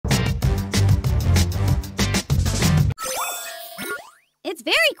It's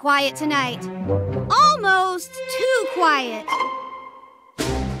very quiet tonight. Almost too quiet.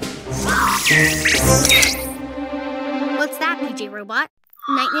 What's that, PJ Robot?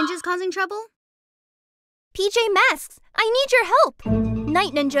 Night Ninja's causing trouble? PJ Masks, I need your help.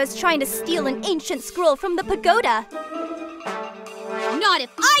 Night Ninja is trying to steal an ancient scroll from the pagoda. Not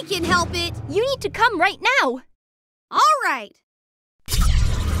if I can help it! You need to come right now. All right.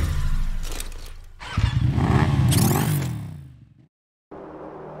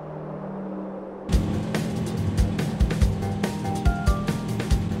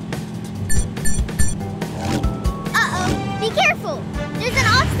 Uh-oh, be careful! There's an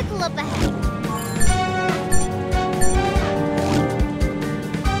obstacle up ahead.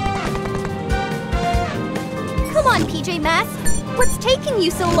 Come on, PJ Masks. What's taking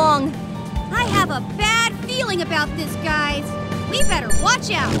you so long? I have a bad feeling about this, guys. We better watch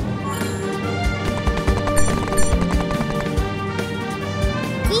out.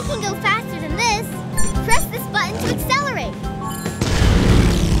 We can go faster than this. Press this button to accelerate.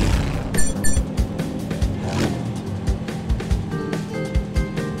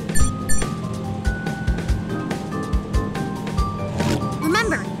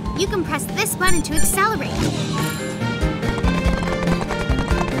 Remember, you can press this button to accelerate.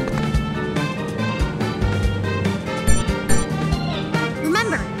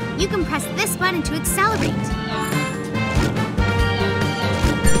 You can press this button to accelerate.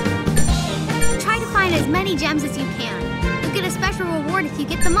 Try to find as many gems as you can. You'll get a special reward if you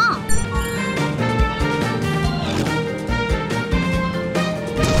get them all.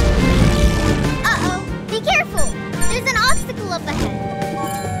 Uh-oh, be careful! There's an obstacle up ahead.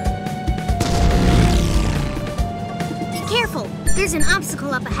 Be careful! There's an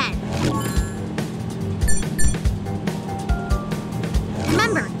obstacle up ahead.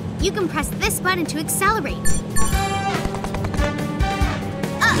 Remember, you can press this button to accelerate.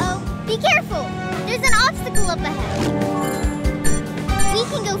 Uh-oh, be careful! There's an obstacle up ahead. We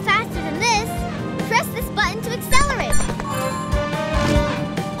can go faster than this. Press this button to accelerate.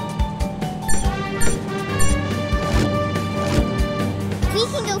 We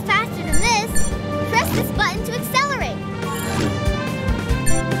can go faster than this. Press this button to accelerate.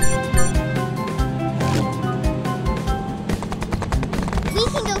 We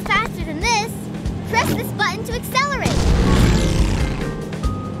can go faster than this. Press this button to accelerate.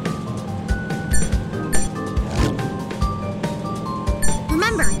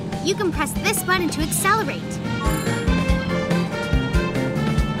 Remember, you can press this button to accelerate.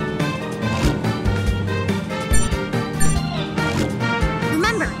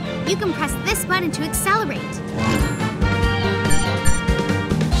 Remember, you can press this button to accelerate.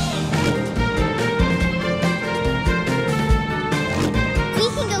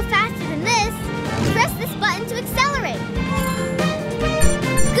 Press this button to accelerate.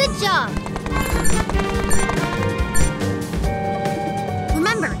 Good job.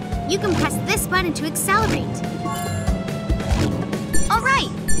 Remember, you can press this button to accelerate. All right.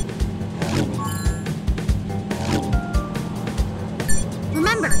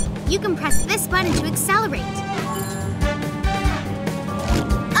 Remember, you can press this button to accelerate.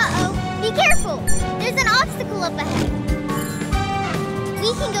 Uh-oh, be careful. There's an obstacle up ahead.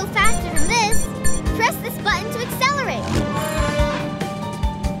 We can go faster than this. Press this button to accelerate.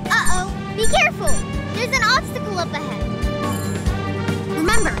 Uh-oh, be careful! There's an obstacle up ahead.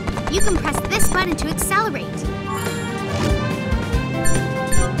 Remember, you can press this button to accelerate.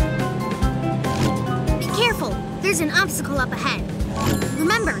 Be careful! There's an obstacle up ahead.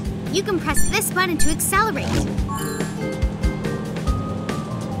 Remember, you can press this button to accelerate.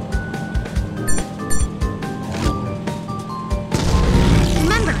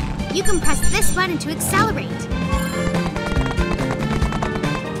 You can press this button to accelerate.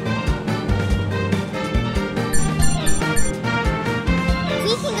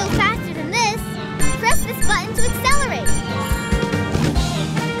 We can go faster than this. Press this button to accelerate.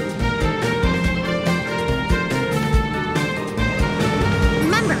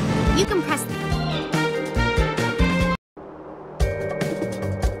 Remember, you can press...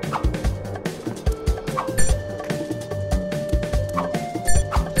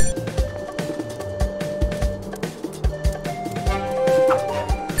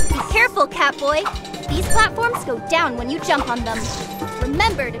 Catboy. These platforms go down when you jump on them.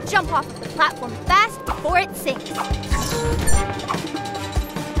 Remember to jump off of the platform fast before it sinks.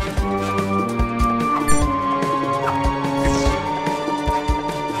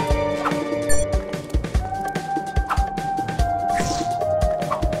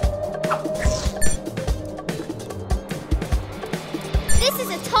 This is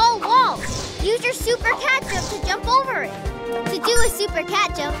a tall wall. Use your super cat jump to jump over it. To do a super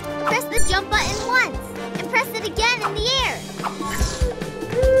cat jump, press the jump button once and press it again in the air.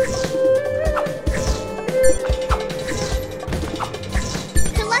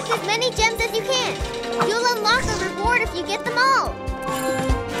 Collect as many gems as you can. You'll unlock a reward if you get them all.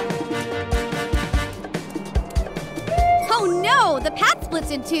 Oh no! The path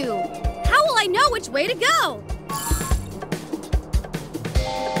splits in two! How will I know which way to go?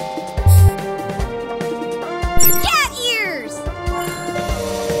 Cat ears!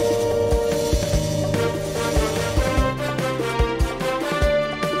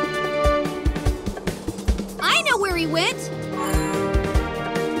 I know where he went!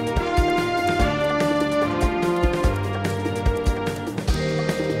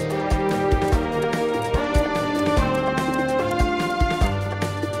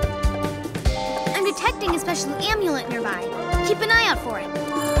 A special amulet nearby. Keep an eye out for it.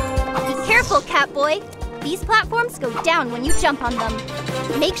 Be careful, Catboy. These platforms go down when you jump on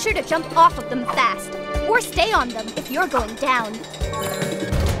them. Make sure to jump off of them fast, or stay on them if you're going down.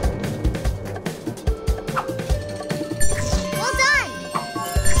 Well done!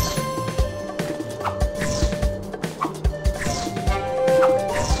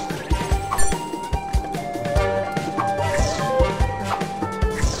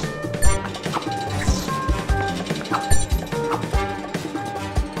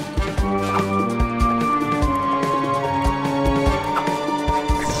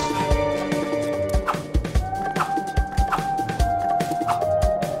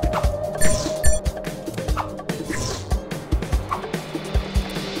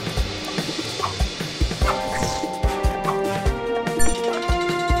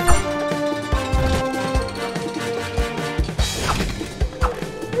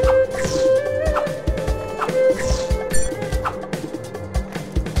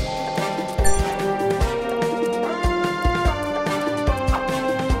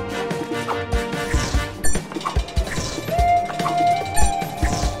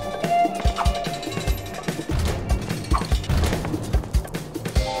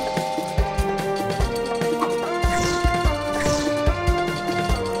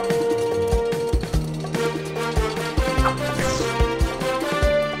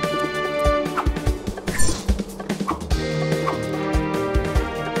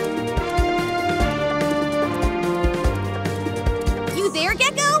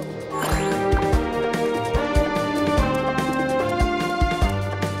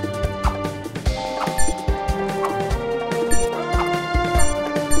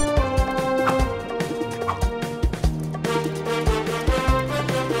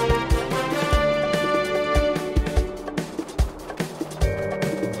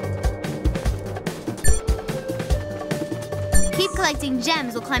 Collecting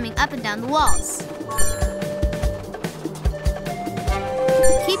gems while climbing up and down the walls.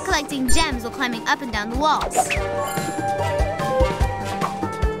 Keep collecting gems while climbing up and down the walls.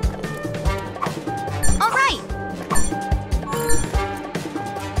 All right.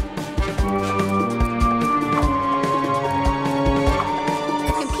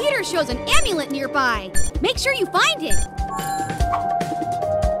 The computer shows an amulet nearby. Make sure you find it.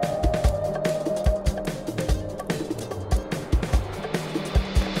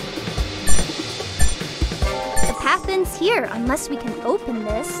 Ends here unless we can open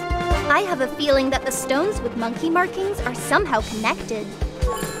this. I have a feeling that the stones with monkey markings are somehow connected.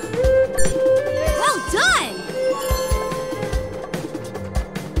 Well done!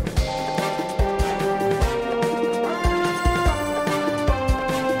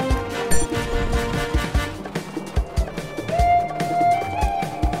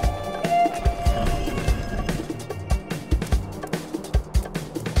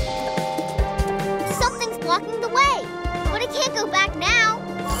 Blocking the way, but it can't go back now.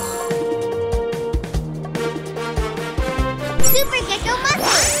 Super Gecko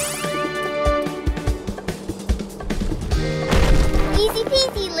Muscle! Easy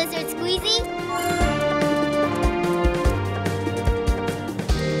peasy, Lizard Squeezy.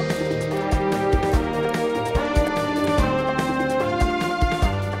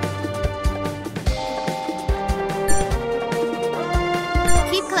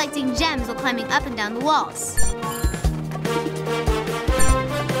 Collecting gems while climbing up and down the walls.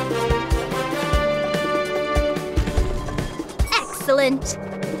 Excellent!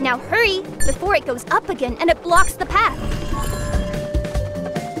 Now hurry, before it goes up again and it blocks the path.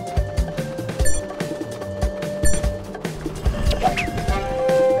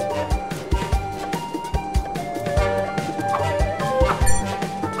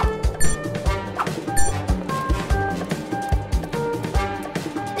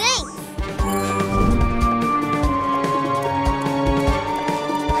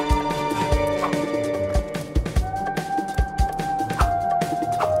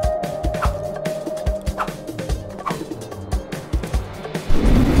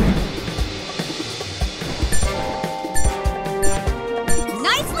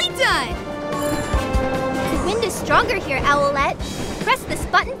 stronger here, Owlette. Press this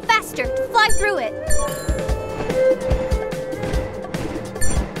button faster to fly through it.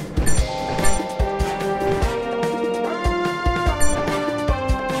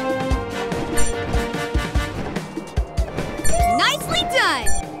 Nicely done!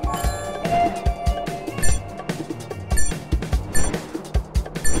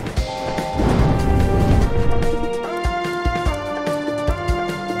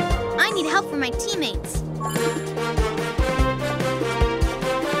 I need help from my teammates.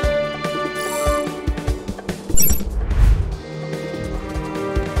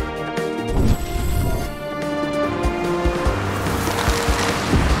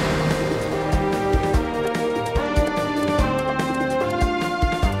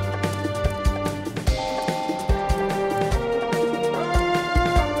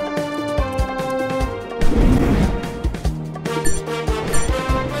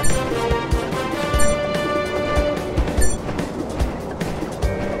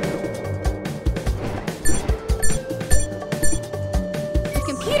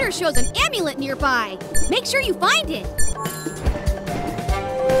 Shows an amulet nearby. Make sure you find it.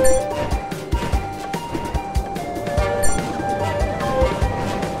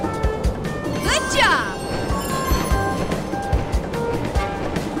 Good job!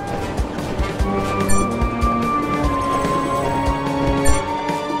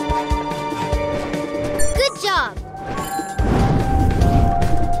 Good job!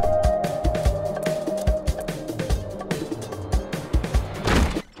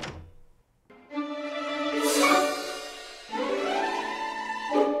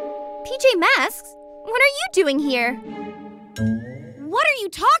 PJ Masks, what are you doing here? What are you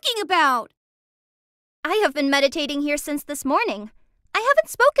talking about? I have been meditating here since this morning. I haven't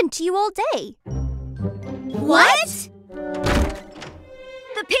spoken to you all day. What?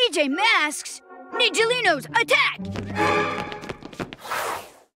 The PJ Masks! Nidgelinos, attack!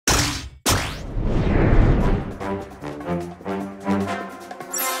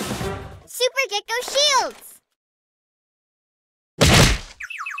 Super Gecko shields!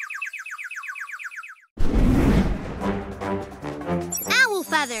 Owl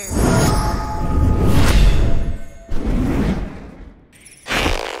feather.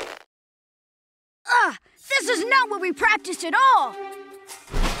 This is not what we practiced at all!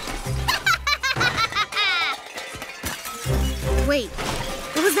 Wait,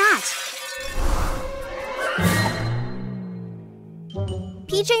 what was that?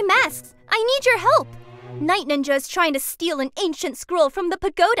 PJ Masks, I need your help. Night Ninja is trying to steal an ancient scroll from the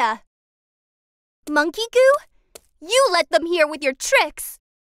pagoda. Monkey Goo? You let them here with your tricks.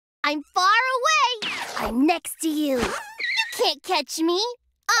 I'm far away! I'm next to you. You can't catch me.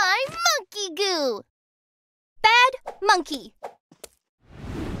 I'm Monkey Goo. Bad monkey.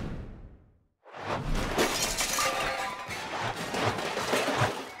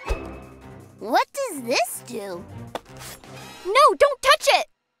 What does this do? No, don't touch it!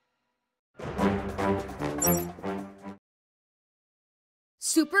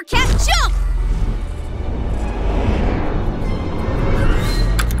 Super Cat Jump!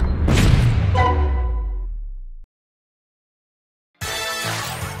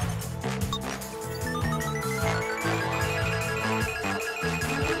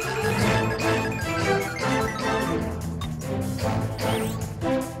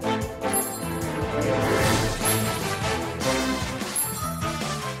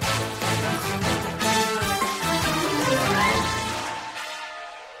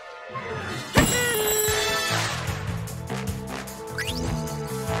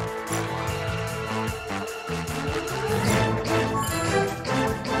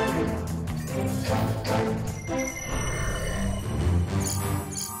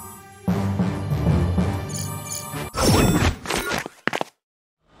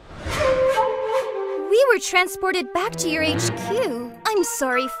 Transported back to your HQ. I'm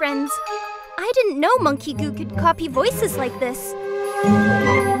sorry, friends. I didn't know Monkey Goo could copy voices like this.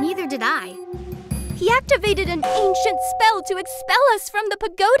 Neither did I. He activated an ancient spell to expel us from the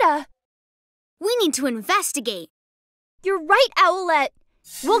pagoda. We need to investigate. You're right, Owlette.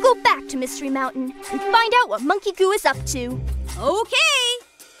 We'll go back to Mystery Mountain and find out what Monkey Goo is up to. Okay!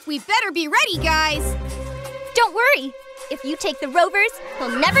 We better be ready, guys! Don't worry. If you take the rovers,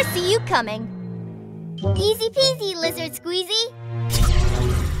 he'll never see you coming. Easy peasy, Lizard Squeezy.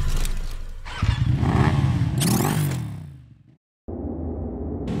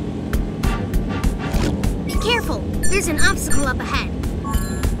 Be careful, there's an obstacle up ahead.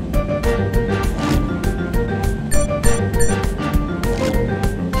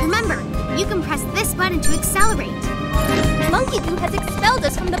 Remember, you can press this button to accelerate. Monkey Goo has expelled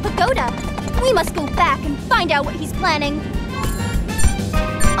us from the pagoda. We We must go back and find out what he's planning.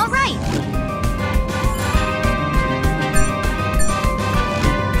 All right.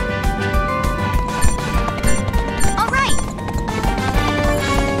 All right.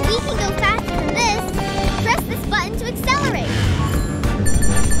 We can go faster than this. Press this button to accelerate.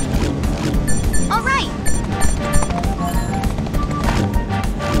 All right.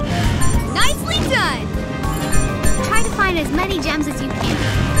 Nicely done! Try to find as many gems as you can.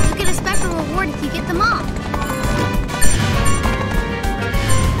 You get a special reward if you get them all.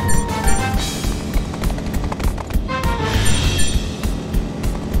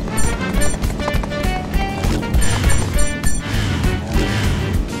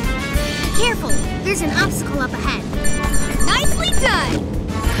 Be careful, there's an obstacle up ahead. Nicely done!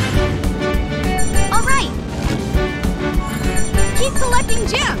 All right, Keep collecting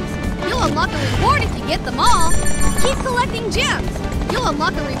gems. You'll unlock a reward if you get them all. Keep collecting gems. You'll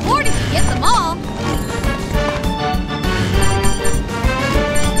unlock a reward if you get them all.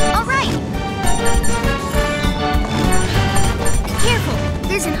 all right. Be careful,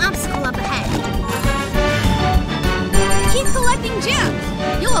 there's an obstacle up ahead. Keep collecting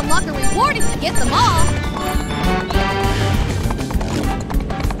gems. You'll unlock a reward if you get them all.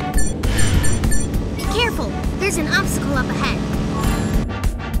 Be careful, there's an obstacle up ahead.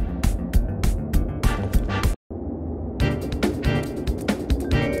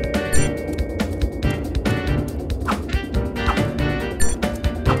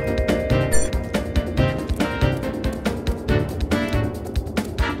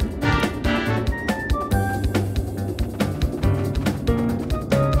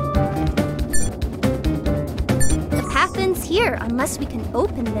 The path ends here, unless we can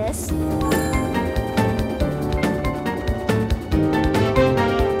open this.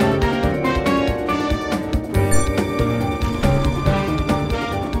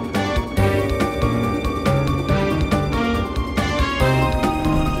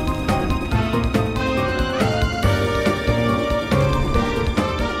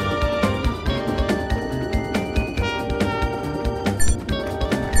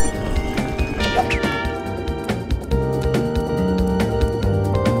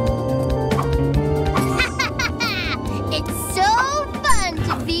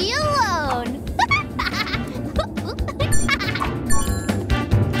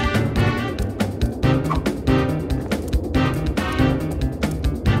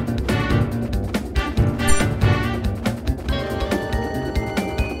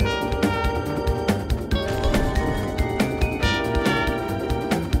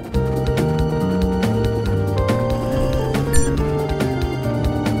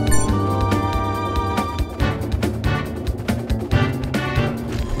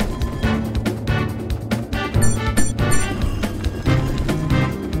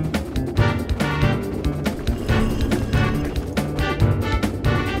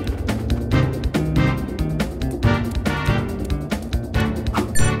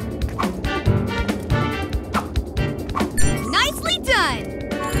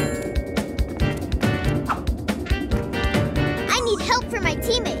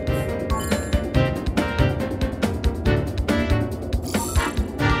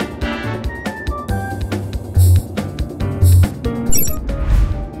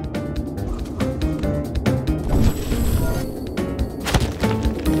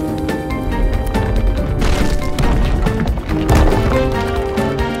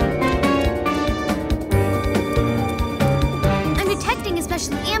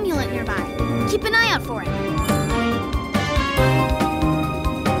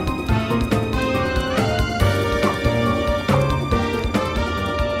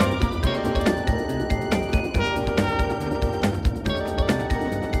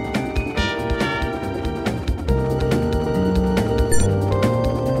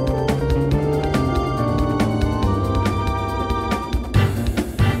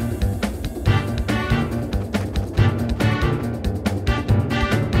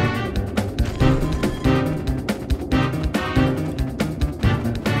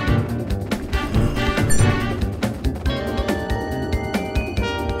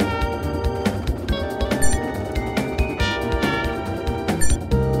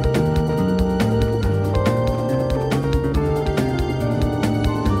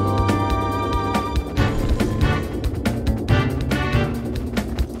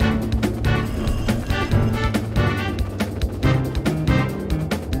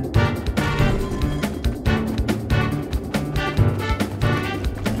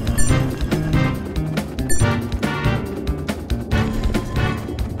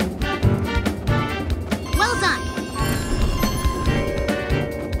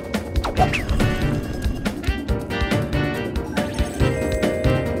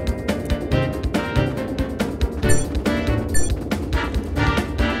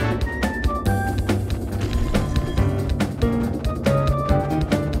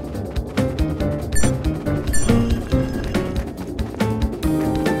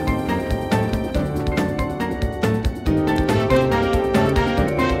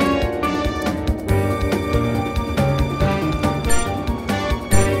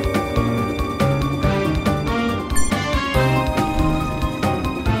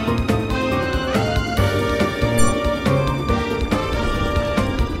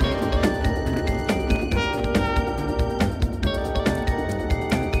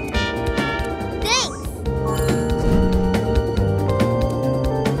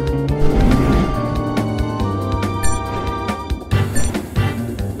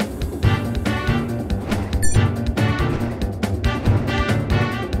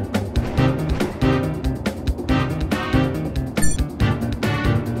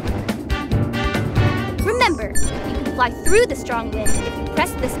 through the strong wind if you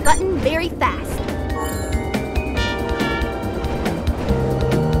press this button very fast.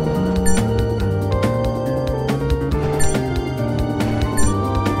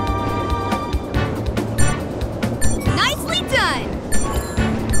 Nicely done!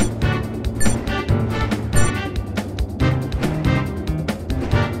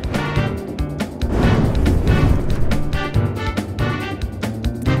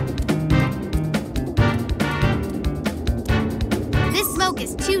 This smoke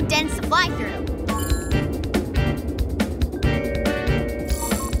is too dense to fly through.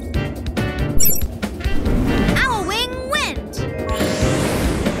 Owl wing wind!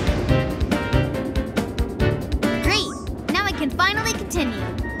 Great! Now I can finally continue.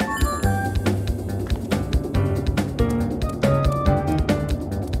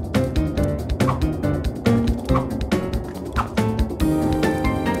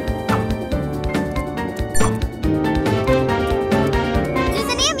 There's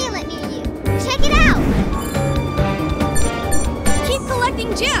an amulet near you. Check it out. Keep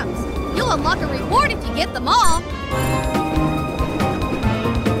collecting gems. You'll unlock a reward if you get them all.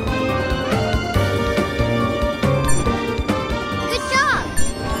 Good job.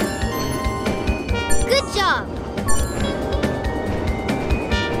 Good job.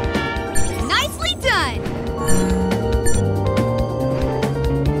 Nicely done!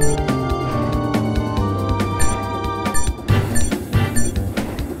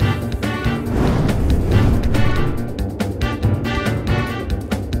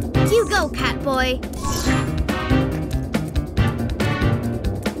 You go, Catboy.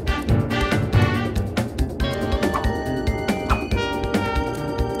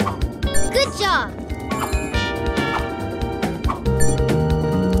 Good job.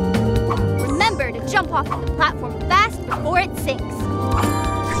 Remember to jump off the platform fast before it sinks.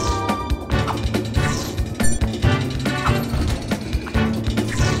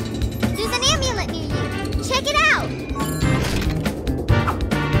 There's an amulet near you. Check it out.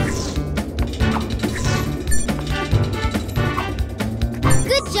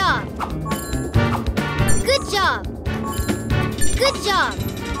 Good job. Good job. Good job.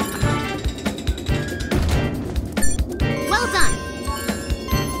 Well done.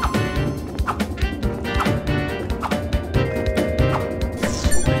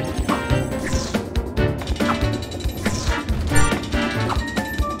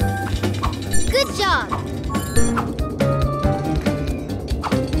 Good job.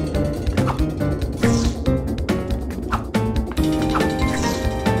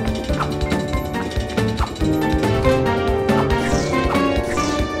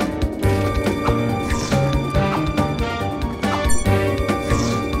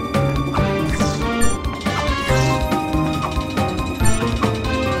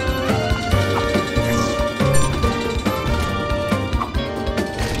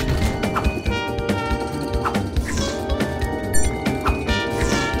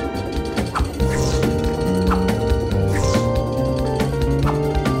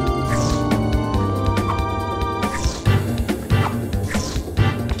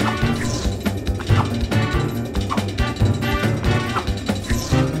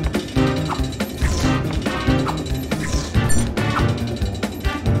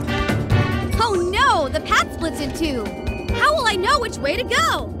 Oh no! The path splits in two! How will I know which way to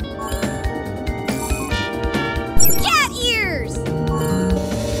go? Cat ears!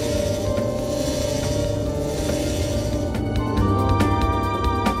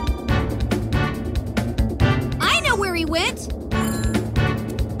 I know where he went!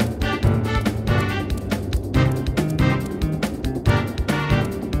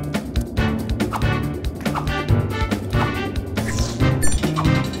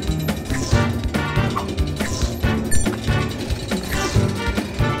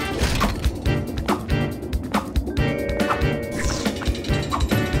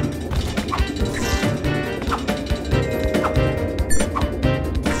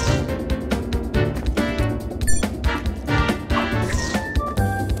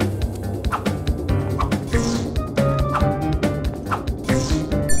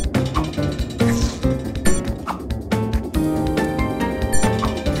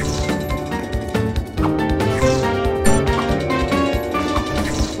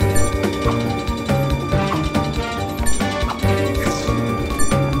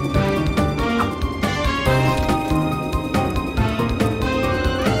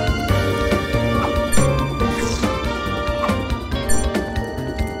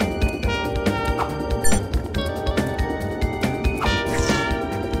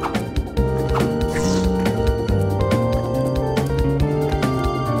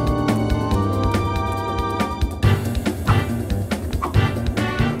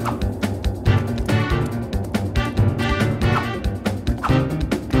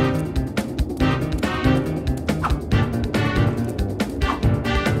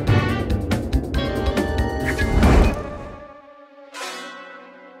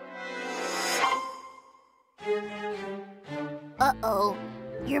 Uh-oh.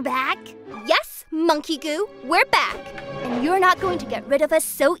 You're back? Yes, Monkey Goo, we're back. And you're not going to get rid of us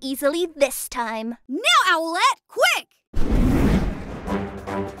so easily this time. Now, Owlette, quick!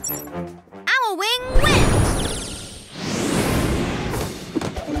 Owlwing wins!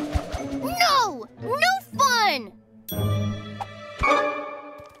 No! No fun!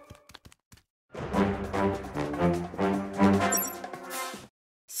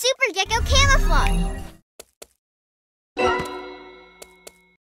 Super Gecko Camouflage!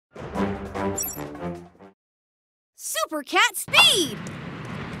 Super Cat Speed!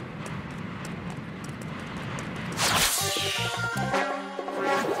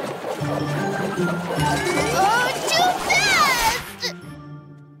 Too fast!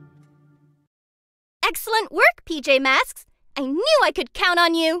 Excellent work, PJ Masks. I knew I could count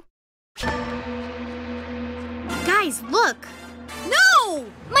on you. Guys, look! No!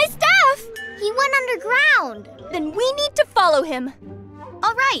 My staff! He went underground. Then we need to follow him.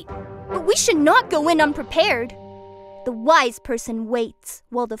 All right. But we should not go in unprepared. The wise person waits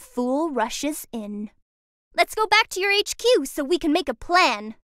while the fool rushes in. Let's go back to your HQ so we can make a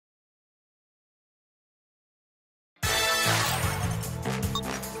plan.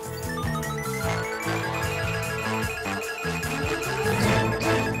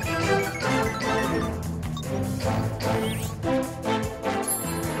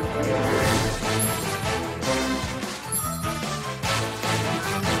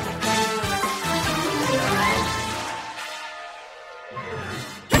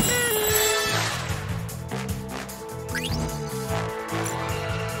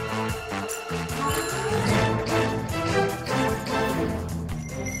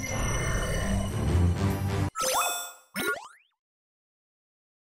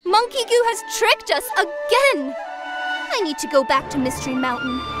 Monkey Goo has tricked us again! I need to go back to Mystery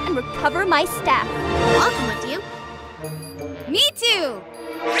Mountain and recover my staff. I'll come with you. Me too!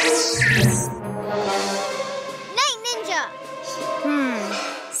 Night Ninja!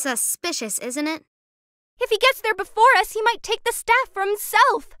 Suspicious, isn't it? If he gets there before us, he might take the staff for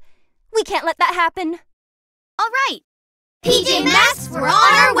himself. We can't let that happen. All right. PJ Masks, we're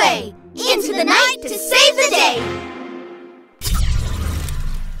on our way! Into the night to save the day!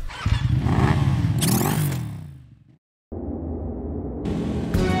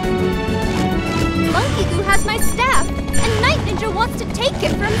 Monkey Goo has my staff, and Night Ninja wants to take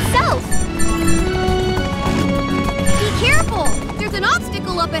it for himself. Be careful! There's an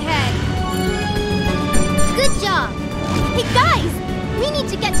obstacle up ahead! Good job! Hey guys, we need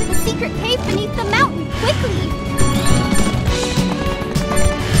to get to the secret cave beneath the mountain quickly.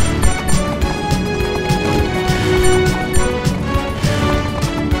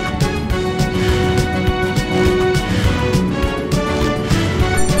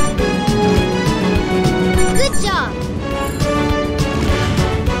 Good job!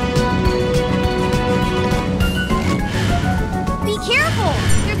 Be careful!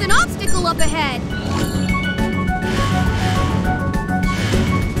 There's an obstacle up ahead!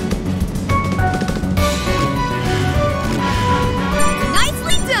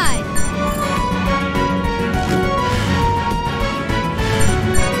 Nicely done!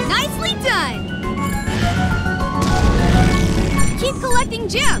 Nicely done! Keep collecting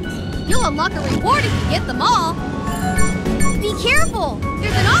gems! You'll unlock a reward if you get them all! Be careful!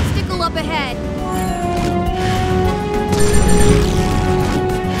 There's an obstacle up ahead!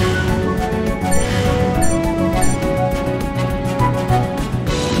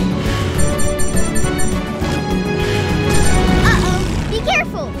 Uh-oh! Be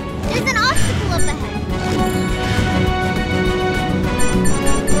careful! There's an obstacle up ahead!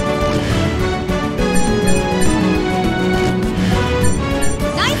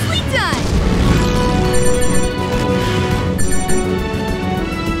 Nicely done!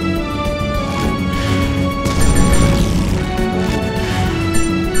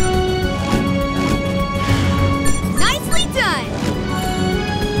 Nicely done!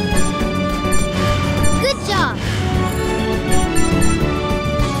 Good job!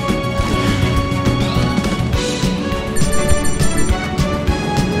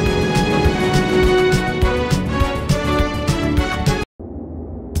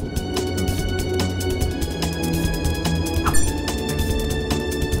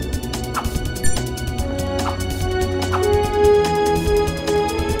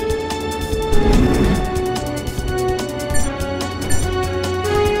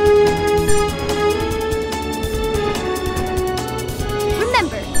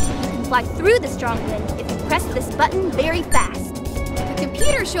 Remember, you can fly through the strong wind if you press this button very fast. The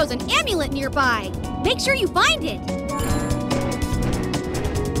computer shows an amulet nearby. Make sure you find it.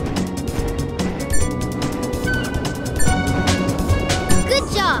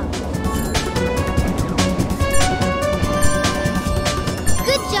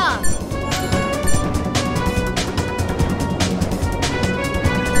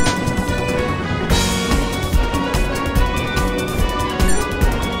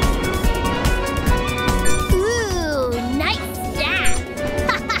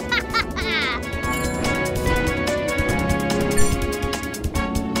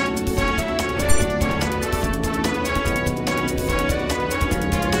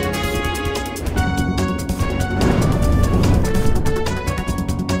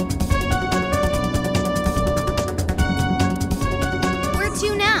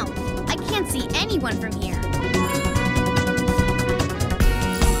 anyone from here.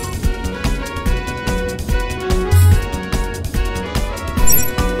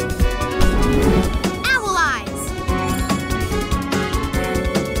 Owl eyes!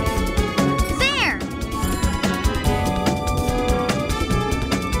 There!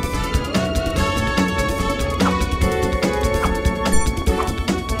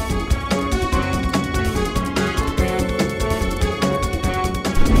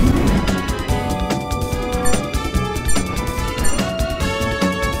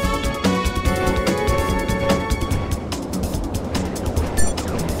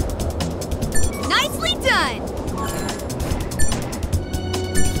 Nicely done!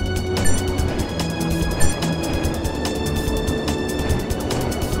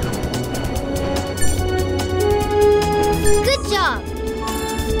 Good job.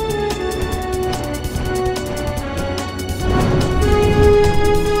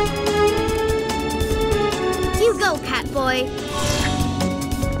 You go, Catboy.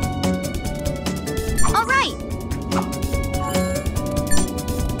 All right.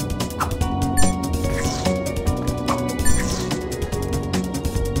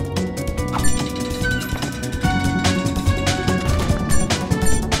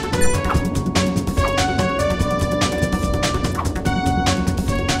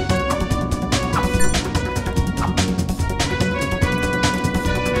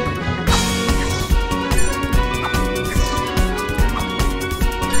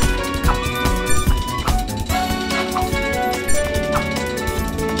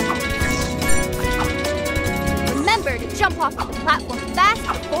 Remember to jump off the platform fast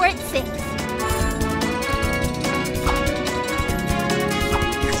before it sinks.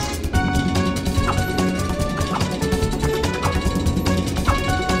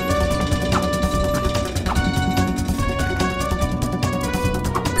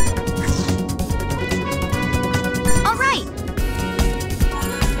 All right.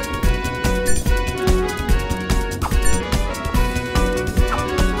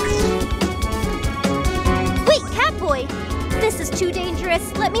 Wait, Catboy! This is too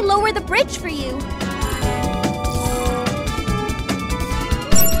dangerous. Let me lower the bridge for you.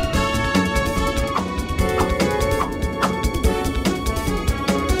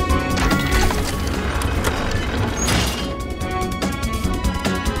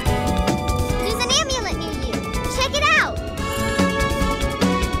 There's an amulet near you. Check it out.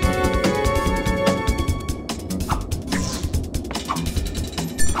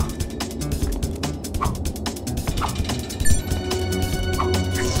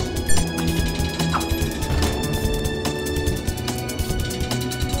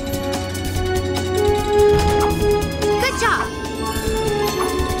 Good job.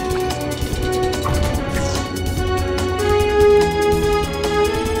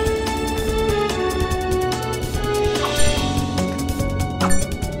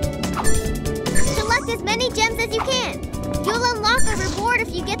 Collect as many gems as you can. You'll unlock a reward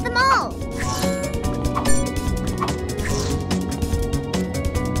if you get them all.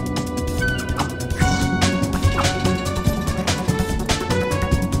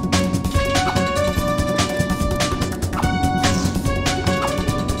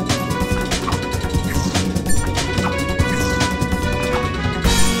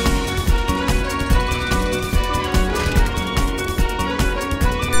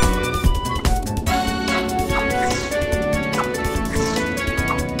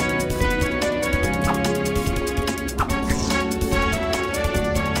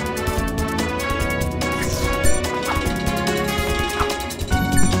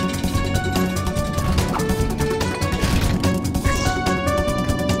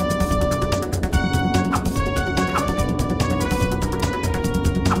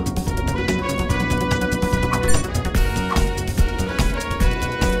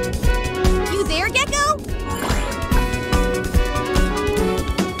 You there, Gecko?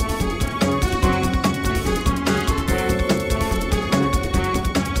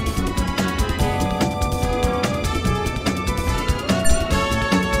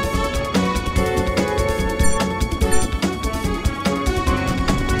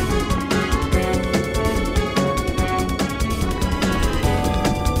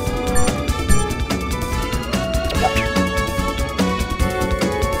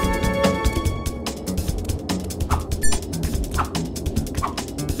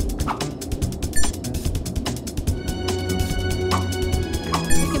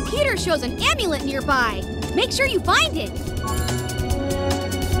 The computer shows an amulet nearby. Make sure you find it.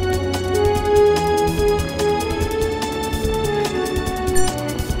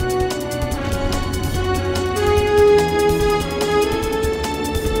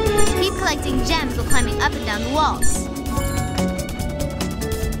 Keep collecting gems while climbing up and down the walls.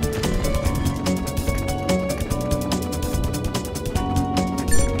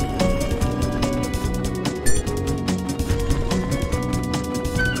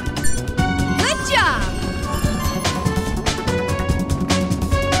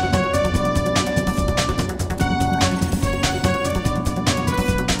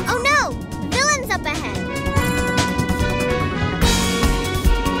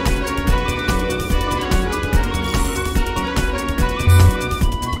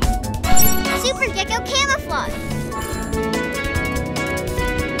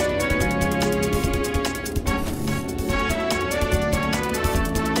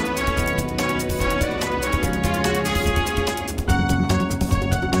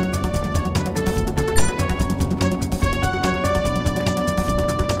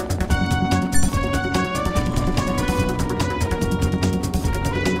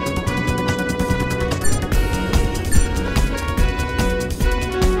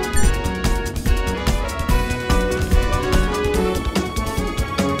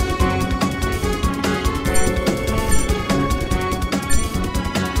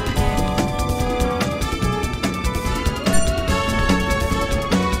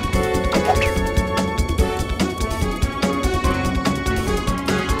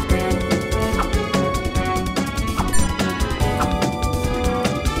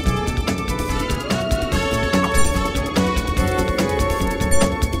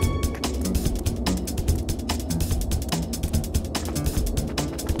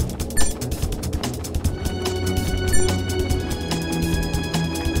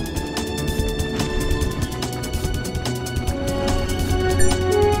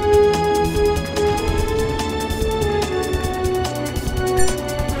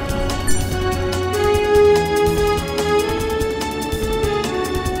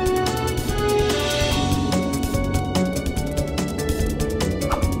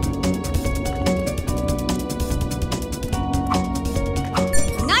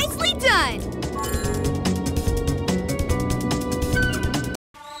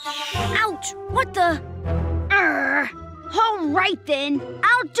 Then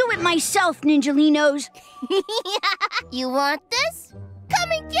I'll do it myself, Ninjalinos. You want this?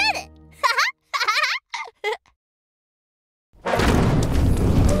 Come and get it!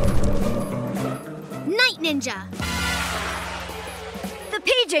 Night Ninja! The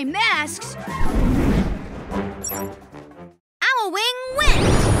PJ Masks! Owl Wing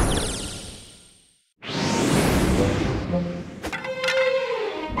wins!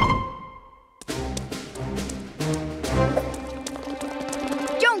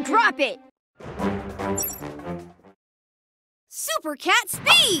 Drop it! Super Cat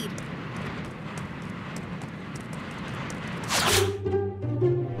Speed!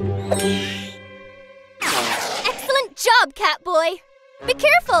 Excellent job, Catboy! Be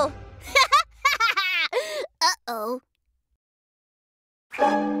careful! Uh-oh.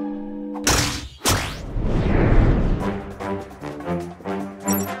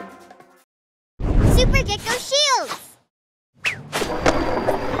 Super Gecko Shields!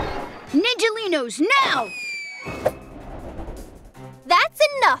 Ninjalinos, now! That's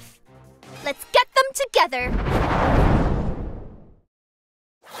enough! Let's get them together!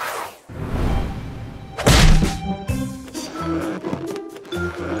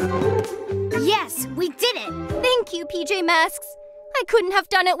 Yes, we did it! Thank you, PJ Masks. I couldn't have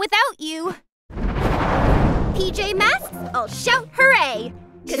done it without you. PJ Masks, I'll shout hooray!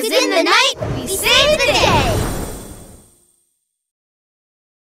 'Cause in the night, we save the day!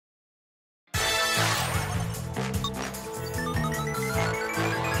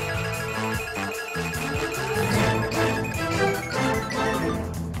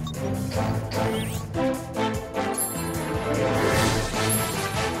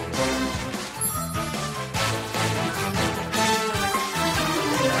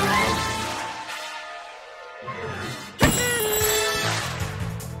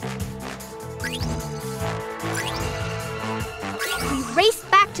 We race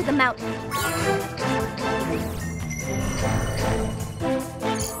back to the mountain.